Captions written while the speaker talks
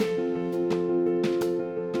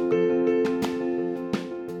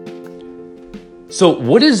So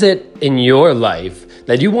what is it in your life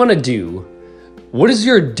that you want to do? What is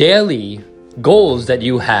your daily goals that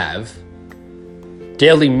you have?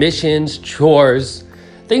 Daily missions, chores,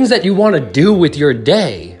 things that you want to do with your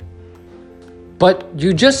day. But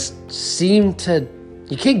you just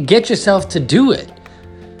you can't get yourself to do it.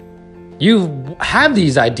 You have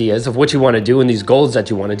these ideas of what you want to do and these goals that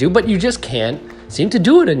you want to do, but you just can't seem to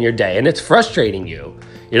do it in your day. And it's frustrating you.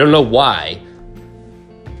 You don't know why.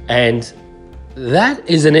 And that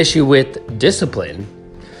is an issue with discipline.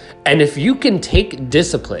 And if you can take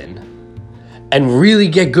discipline and really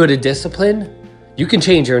get good at discipline, you can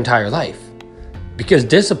change your entire life. Because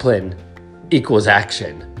discipline equals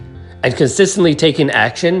action. And consistently taking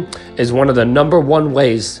action is one of the number one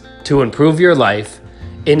ways to improve your life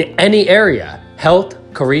in any area: health,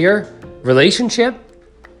 career, relationship,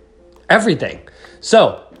 everything.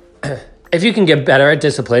 So, if you can get better at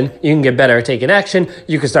discipline, you can get better at taking action,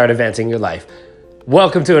 you can start advancing your life.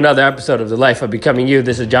 Welcome to another episode of The Life of Becoming You.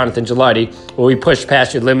 This is Jonathan Gilardi, where we push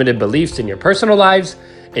past your limited beliefs in your personal lives,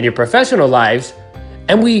 in your professional lives,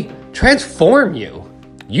 and we transform you.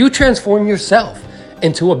 You transform yourself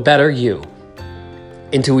into a better you,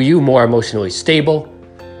 into a you more emotionally stable,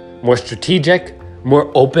 more strategic,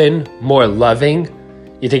 more open, more loving.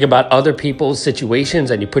 You think about other people's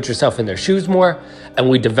situations and you put yourself in their shoes more, and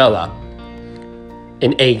we develop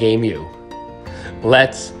an A-game you.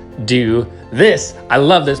 Let's do this. I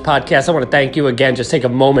love this podcast. I want to thank you again. Just take a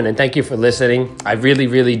moment and thank you for listening. I really,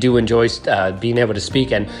 really do enjoy being able to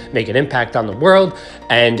speak and make an impact on the world.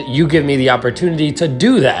 And you give me the opportunity to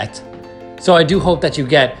do that. So I do hope that you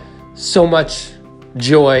get so much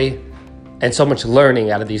joy and so much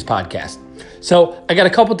learning out of these podcasts. So I got a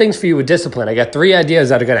couple things for you with discipline. I got 3 ideas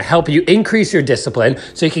that are going to help you increase your discipline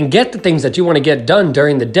so you can get the things that you want to get done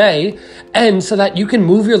during the day, and so that you can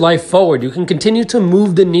move your life forward. You can continue to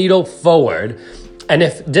move the needle forward. And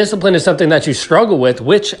if discipline is something that you struggle with,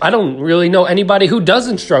 which I don't really know anybody who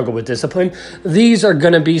doesn't struggle with discipline, these are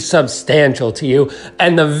going to be substantial to you.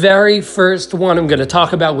 And the very first one I'm going to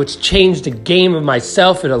talk about, which changed the game of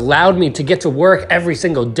myself, it allowed me to get to work every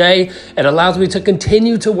single day. It allows me to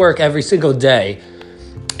continue to work every single day.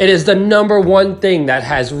 It is the number one thing that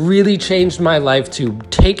has really changed my life to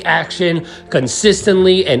take action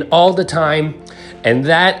consistently and all the time. And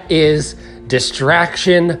that is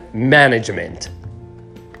distraction management.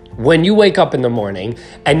 When you wake up in the morning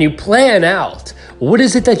and you plan out, what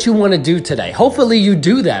is it that you want to do today? Hopefully you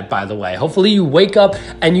do that, by the way. Hopefully you wake up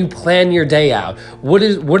and you plan your day out. What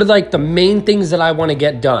are like the main things that I want to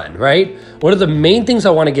get done, right? What are the main things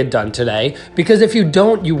I want to get done today? Because if you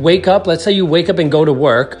don't, you wake up, let's say you wake up and go to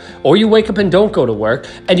work, or you wake up and don't go to work,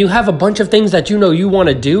 and you have a bunch of things that you know you want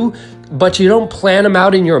to do, but you don't plan them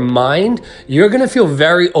out in your mind, you're going to feel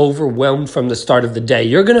very overwhelmed from the start of the day.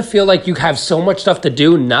 You're going to feel like you have so much stuff to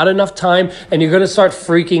do, not enough time, and you're going to start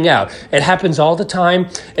freaking out. It happens all the time.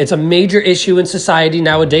 It's a major issue in society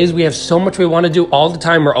nowadays. We have so much we want to do all the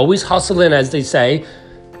time. We're always hustling, as they say,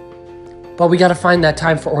 but we got to find that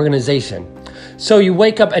time for organization. So you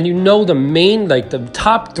wake up and you know the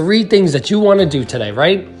top 3 things that you want to do today,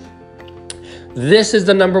 right? This is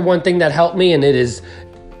the number one thing that helped me, and it is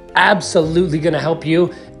absolutely going to help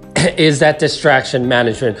you, is that distraction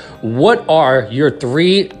management. What are your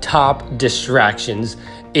 3 top distractions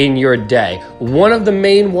in your day? One of the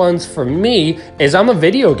main ones for me is I'm a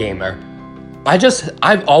video gamer.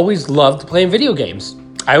 I've always loved playing video games.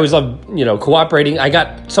 I always loved, cooperating. I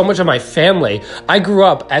got so much of my family. I grew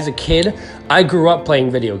up as a kid. I grew up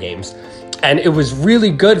playing video games. And it was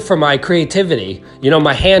really good for my creativity.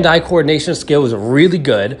 My hand-eye coordination skill was really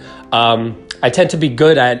good. I tend to be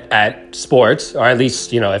good at sports, or at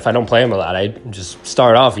least, if I don't play them a lot, I just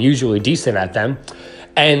start off usually decent at them.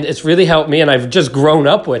 And it's really helped me, and I've just grown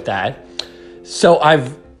up with that. So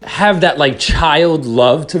I've have that child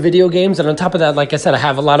love to video games. And on top of that, like I said, I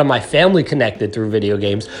have a lot of my family connected through video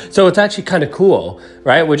games. So it's actually kind of cool,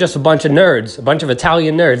 right? We're just a bunch of nerds, a bunch of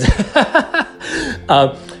Italian nerds.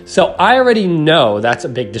 So I already know that's a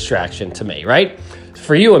big distraction to me, right?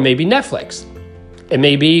 For you, it may be Netflix. It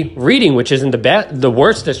may be reading, which isn't the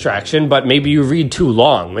worst distraction, but maybe you read too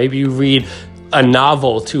long. Maybe you read a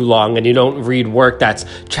novel too long and you don't read work that's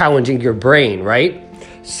challenging your brain, right?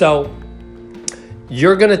 So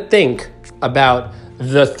you're going to think about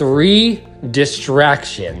the 3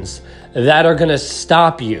 distractions that are going to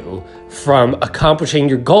stop you from accomplishing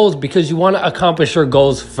your goals because you want to accomplish your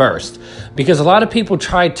goals first. Because a lot of people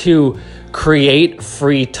try to create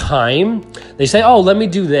free time. They say, oh, let me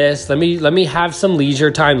do this. Let me have some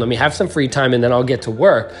leisure time. Let me have some free time and then I'll get to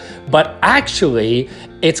work. But actually,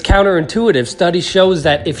 it's counterintuitive. Study shows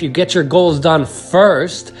that if you get your goals done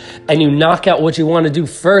first and you knock out what you want to do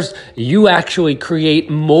first, you actually create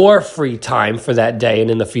more free time for that day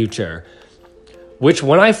and in the future. Which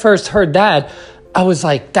when I first heard that, I was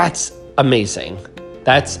like, that's amazing.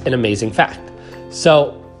 That's an amazing fact.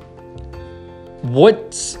 So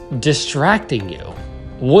what's distracting you?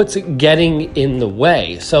 What's getting in the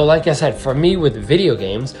way? So like I said, for me with video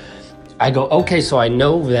games, I go, okay, so I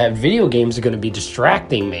know that video games are going to be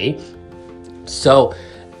distracting me. So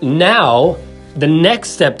now the next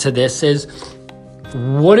step to this is,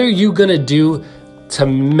 what are you going to do to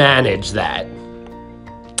manage that?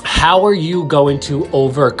 How are you going to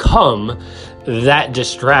overcome that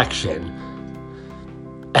distraction?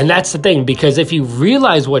 And that's the thing, because if you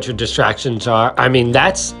realize what your distractions are, I mean,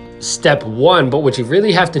 that's step one. But what you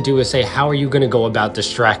really have to do is say, how are you going to go about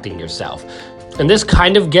distracting yourself? And this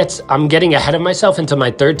kind of I'm getting ahead of myself into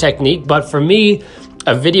my third technique. But for me,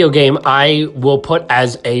 a video game I will put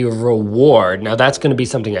as a reward. Now, that's going to be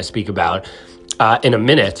something I speak about in a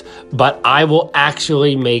minute. But I will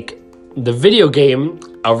actually make the video game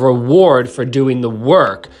a reward for doing the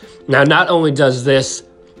work. Now, not only does this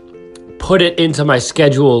put it into my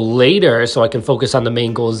schedule later so I can focus on the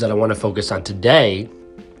main goals that I want to focus on today,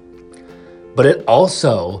 but it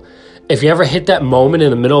also, if you ever hit that moment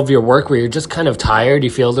in the middle of your work where you're just kind of tired,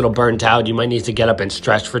 you feel a little burnt out, you might need to get up and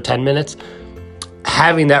stretch for 10 minutes,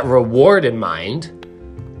 having that reward in mind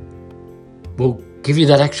will give you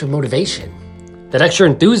that extra motivation, that extra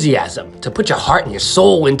enthusiasm to put your heart and your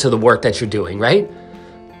soul into the work that you're doing, right?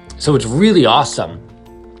 So it's really awesome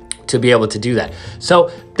to be able to do that. So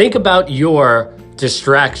think about your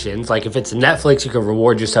distractions. Like if it's Netflix, you can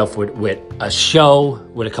reward yourself with a show,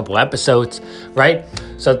 with a couple episodes, right?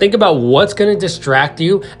 So think about what's going to distract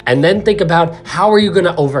you, and then think about how are you going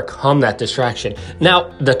to overcome that distraction. Now,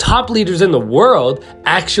 the top leaders in the world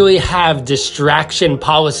actually have distraction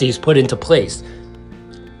policies put into place.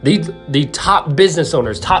 The top business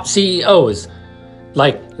owners, top CEOs,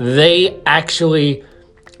 like they actually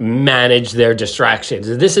manage their distractions.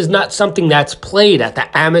 This is not something that's played at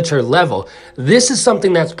the amateur level. This is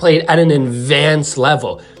something that's played at an advanced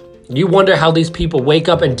level. You wonder how these people wake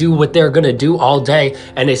up and do what they're going to do all day,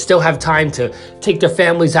 and they still have time to take their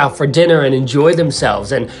families out for dinner and enjoy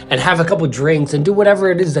themselves and have a couple drinks and do whatever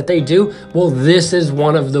it is that they do. Well, this is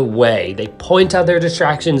one of the way. They point out their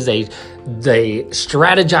distractions, they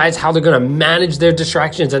strategize how they're going to manage their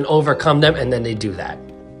distractions and overcome them, and then they do that,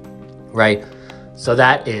 right? So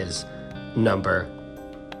that is number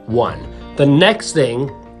one. The next thing,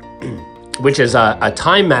 which is a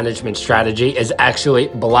time management strategy, is actually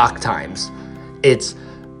block times. It's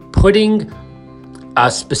putting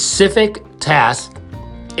a specific task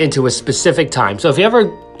into a specific time. So if you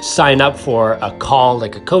ever sign up for a call,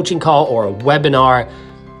 like a coaching call or a webinar,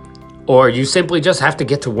 or you simply just have to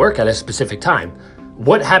get to work at a specific time,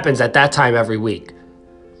 what happens at that time every week?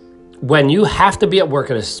 When you have to be at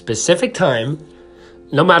work at a specific time,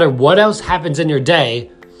 no matter what else happens in your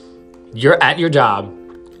day, you're at your job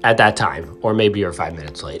at that time, or maybe you're 5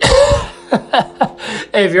 minutes late.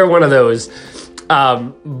 If you're one of those.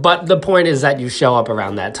 But the point is that you show up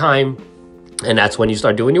around that time, and that's when you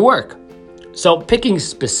start doing your work. So picking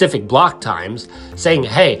specific block times, saying,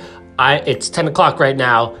 hey, it's 10 o'clock right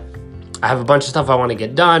now. I have a bunch of stuff I want to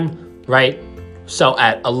get done, right? So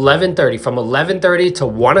at 11:30, from 11:30 to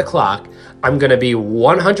 1 o'clock, I'm going to be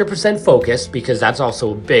 100% focused, because that's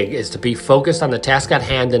also big, is to be focused on the task at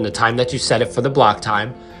hand and the time that you set it for the block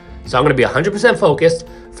time. So I'm going to be 100% focused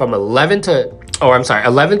from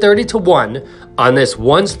 11:30 to 1 on this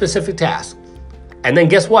one specific task. And then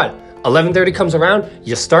guess what? 11:30 comes around,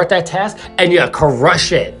 you start that task and you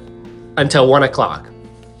crush it until 1 o'clock,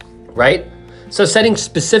 right? So setting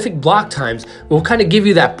specific block times will kind of give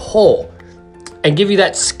you that pull and give you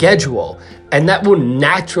that schedule, and that will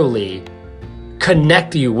naturally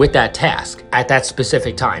connect you with that task at that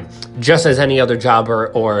specific time, just as any other job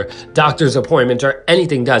or doctor's appointment or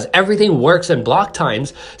anything does. Everything works in block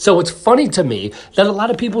times. So it's funny to me that a lot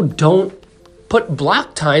of people don't put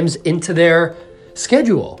block times into their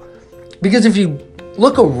schedule. Because if you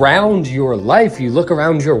look around your life, you look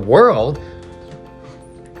around your world,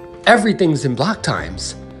 everything's in block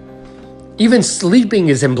times. Even sleeping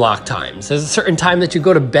is in block times. There's a certain time that you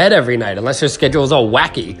go to bed every night, unless your schedule is all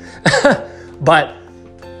wacky. But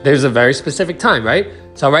there's a very specific time, right?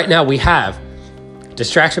 So right now we have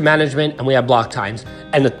distraction management, and we have block times.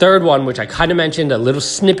 And the third one, which I kind of mentioned a little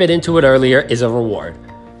snippet into it earlier, is a reward.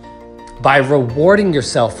 By rewarding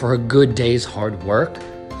yourself for a good day's hard work,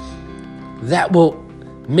 that will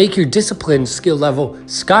make your discipline skill level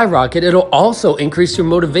skyrocket. It'll also increase your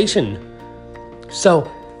motivation. So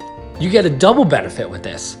you get a double benefit with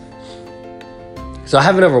this. So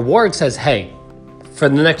having a reward says, hey, for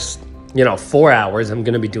the next 4 hours, I'm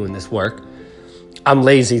going to be doing this work. I'm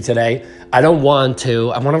lazy today. I don't want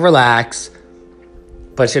to. I want to relax.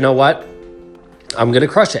 But you know what? I'm going to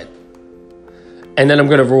crush it. And then I'm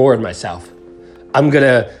going to reward myself. I'm going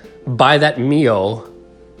to buy that meal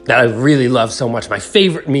that I really love so much, my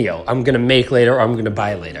favorite meal I'm going to make later, or I'm going to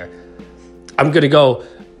buy later. I'm going to go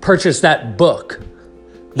purchase that book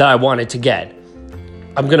that I wanted to get.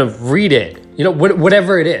 I'm going to read it.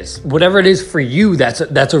 Whatever it is for you, that's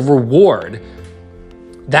a reward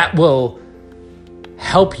that will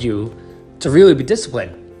help you to really be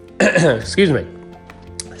disciplined. Excuse me.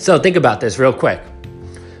 So think about this real quick.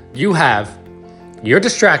 You have your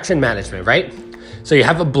distraction management, right? So you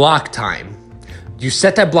have a block time. You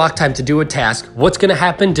set that block time to do a task. What's going to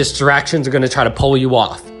happen? Distractions are going to try to pull you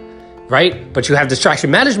off, right? But you have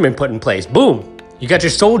distraction management put in place. Boom. You got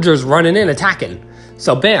your soldiers running in, attacking.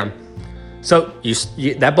 So bam. So you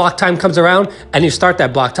that block time comes around and you start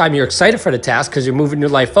that block time. You're excited for the task because you're moving your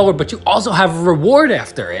life forward, but you also have a reward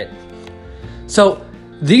after it. So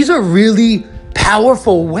these are really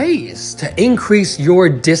powerful ways to increase your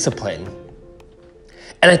discipline.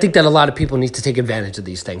 And I think that a lot of people need to take advantage of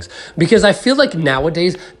these things, because I feel like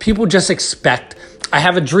nowadays people just expect, I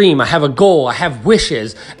have a dream, I have a goal, I have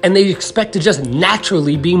wishes, and they expect to just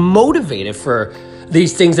naturally be motivated for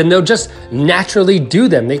these things, and they'll just naturally do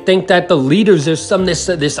them. They think that the leaders, there's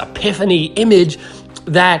this epiphany image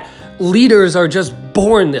that leaders are just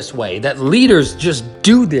born this way, that leaders just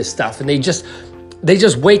do this stuff, and they just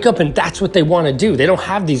wake up and that's what they want to do. They don't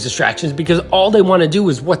have these distractions because all they want to do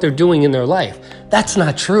is what they're doing in their life. That's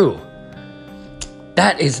not true.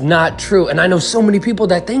 That is not true. And I know so many people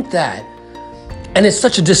that think that. And it's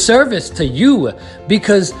such a disservice to you,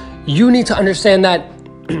 because you need to understand that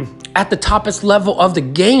at the toppest level of the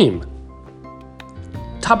game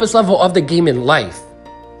in life,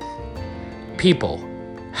 people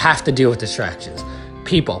have to deal with distractions.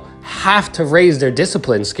 People have to raise their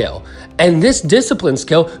discipline skill. And this discipline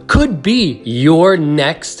skill could be your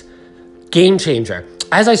next game changer.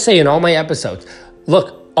 As I say in all my episodes,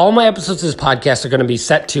 look, all my episodes of this podcast are going to be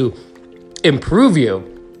set to improve you,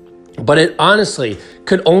 but it honestly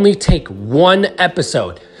could only take one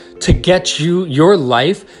episode to get your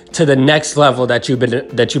life to the next level that you've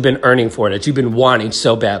been earning for, that you've been wanting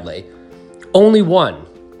so badly. Only one.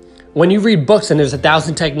 When you read books and there's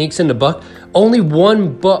 1,000 techniques in the book, only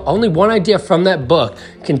one idea from that book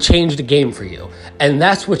can change the game for you. And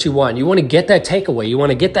that's what you want. You want to get that takeaway. You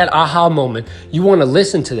want to get that aha moment. You want to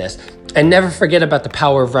listen to this and never forget about the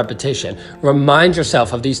power of repetition. Remind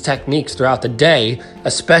yourself of these techniques throughout the day,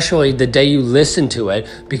 especially the day you listen to it,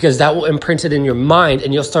 because that will imprint it in your mind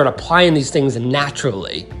and you'll start applying these things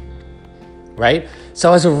naturally, right?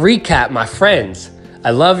 So as a recap, my friends,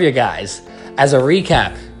 I love you guys. As a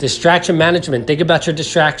recap, distraction management, think about your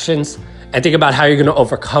distractions and think about how you're going to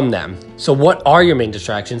overcome them. So what are your main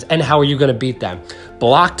distractions and how are you going to beat them?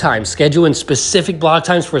 Block time, schedule in specific block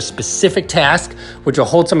times for a specific task, which will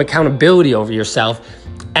hold some accountability over yourself,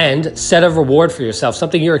 and set a reward for yourself,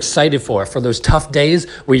 something you're excited for those tough days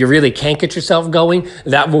where you really can't get yourself going.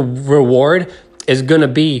 That reward is going to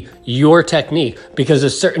be your technique, because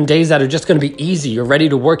there's certain days that are just going to be easy. You're ready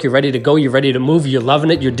to work, you're ready to go, you're ready to move, you're loving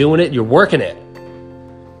it, you're doing it, you're working it.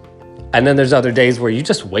 And then there's other days where you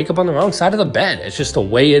just wake up on the wrong side of the bed. It's just the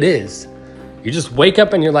way it is. You just wake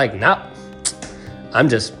up and you're like, nah,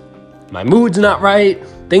 my mood's not right.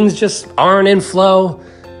 Things just aren't in flow.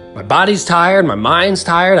 My body's tired, my mind's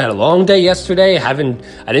tired. I had a long day yesterday. I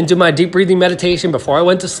didn't do my deep breathing meditation before I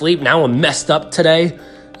went to sleep. Now I'm messed up today.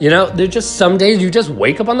 There's just some days you just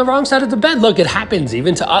wake up on the wrong side of the bed. Look, it happens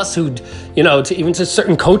even to us who, even to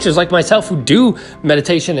certain coaches like myself who do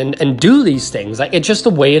meditation and do these things. Like, it's just the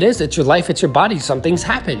way it is. It's your life. It's your body. Some things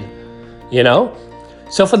happen,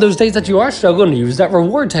 So for those days that you are struggling, use that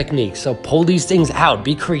reward technique. So pull these things out.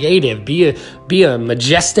 Be creative. Be a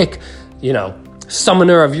majestic,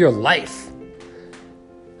 summoner of your life.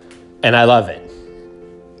 And I love it.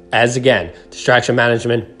 As again, distraction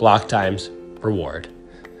management, block times, reward.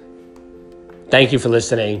 Thank you for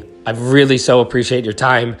listening. I really so appreciate your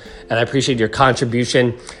time, and I appreciate your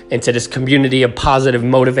contribution into this community of positive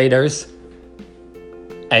motivators.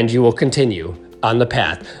 And you will continue on the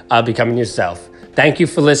path of becoming yourself. Thank you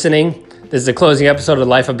for listening. This is the closing episode of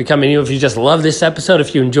Life of Becoming You. If you just love this episode,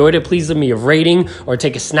 if you enjoyed it, please leave me a rating or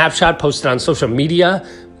take a snapshot, post it on social media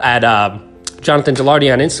at Jonathan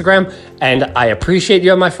Gilardi on Instagram. And I appreciate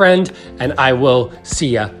you, my friend, and I will see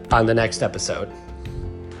you on the next episode.